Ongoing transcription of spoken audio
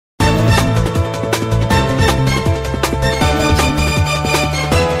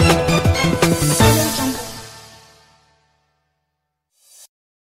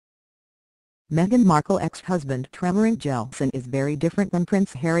Meghan Markle ex-husband Trevor Engelson is very different than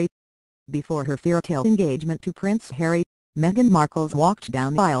Prince Harry. Before her fairytale engagement to Prince Harry, Meghan Markle's walked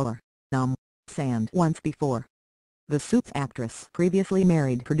down the aisle sand once before. The Suits actress previously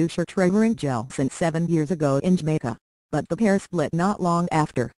married producer Trevor Engelson 7 years ago in Jamaica, but the pair split not long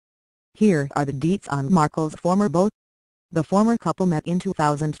after. Here are the deets on Markle's former beau. The former couple met in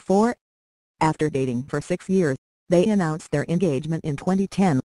 2004. After dating for 6 years, they announced their engagement in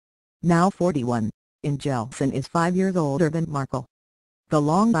 2010. Now 41, Engelson is 5 years older than Markle. The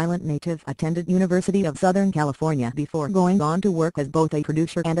Long Island native attended University of Southern California before going on to work as both a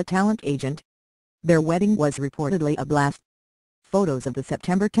producer and a talent agent. Their wedding was reportedly a blast. Photos of the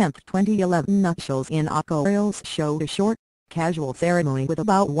September 10, 2011 nuptials in Aquarials showed a short, casual ceremony with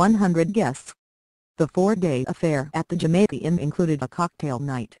about 100 guests. The 4-day affair at the Jamaica Inn included a cocktail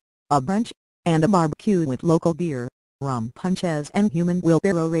night, a brunch, and a barbecue with local beer, rum punches and human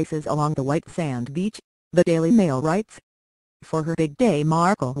wheelbarrow races along the white sand beach, the Daily Mail writes. For her big day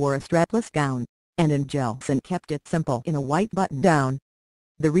Markle wore a strapless gown, and Engelson kept it simple in a white button-down.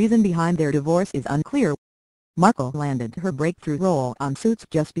 The reason behind their divorce is unclear. Markle landed her breakthrough role on Suits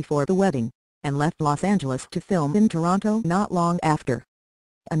just before the wedding, and left Los Angeles to film in Toronto not long after.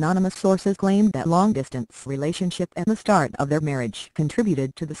 Anonymous sources claimed that long-distance relationship and the start of their marriage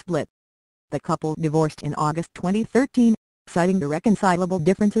contributed to the split. The couple divorced in August 2013, citing irreconcilable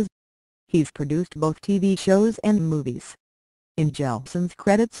differences. He's produced both TV shows and movies. Engelson's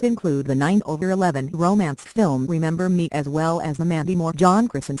credits include the 9/11 romance film Remember Me as well as the Mandy Moore-John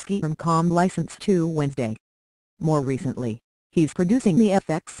Krasinski rom-com License to Wednesday. More recently, he's producing the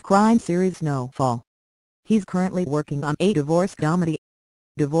FX crime series Snowfall. He's currently working on a divorce comedy.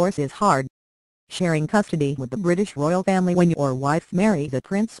 Divorce is hard. Sharing custody with the British royal family when your wife marries a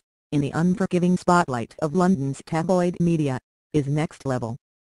prince, in the unforgiving spotlight of London's tabloid media, is next level.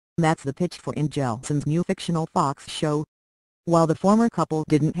 That's the pitch for Engelson's new fictional Fox show. While the former couple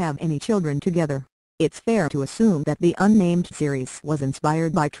didn't have any children together, it's fair to assume that the unnamed series was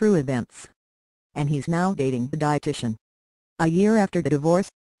inspired by true events. And he's now dating the dietitian. A year after the divorce,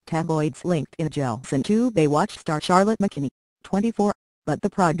 tabloids linked Engelson to Baywatch star Charlotte McKinney, 24, but the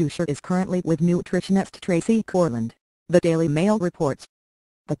producer is currently with nutritionist Tracy Corland, the Daily Mail reports.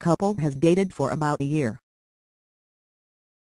 The couple has dated for about a year,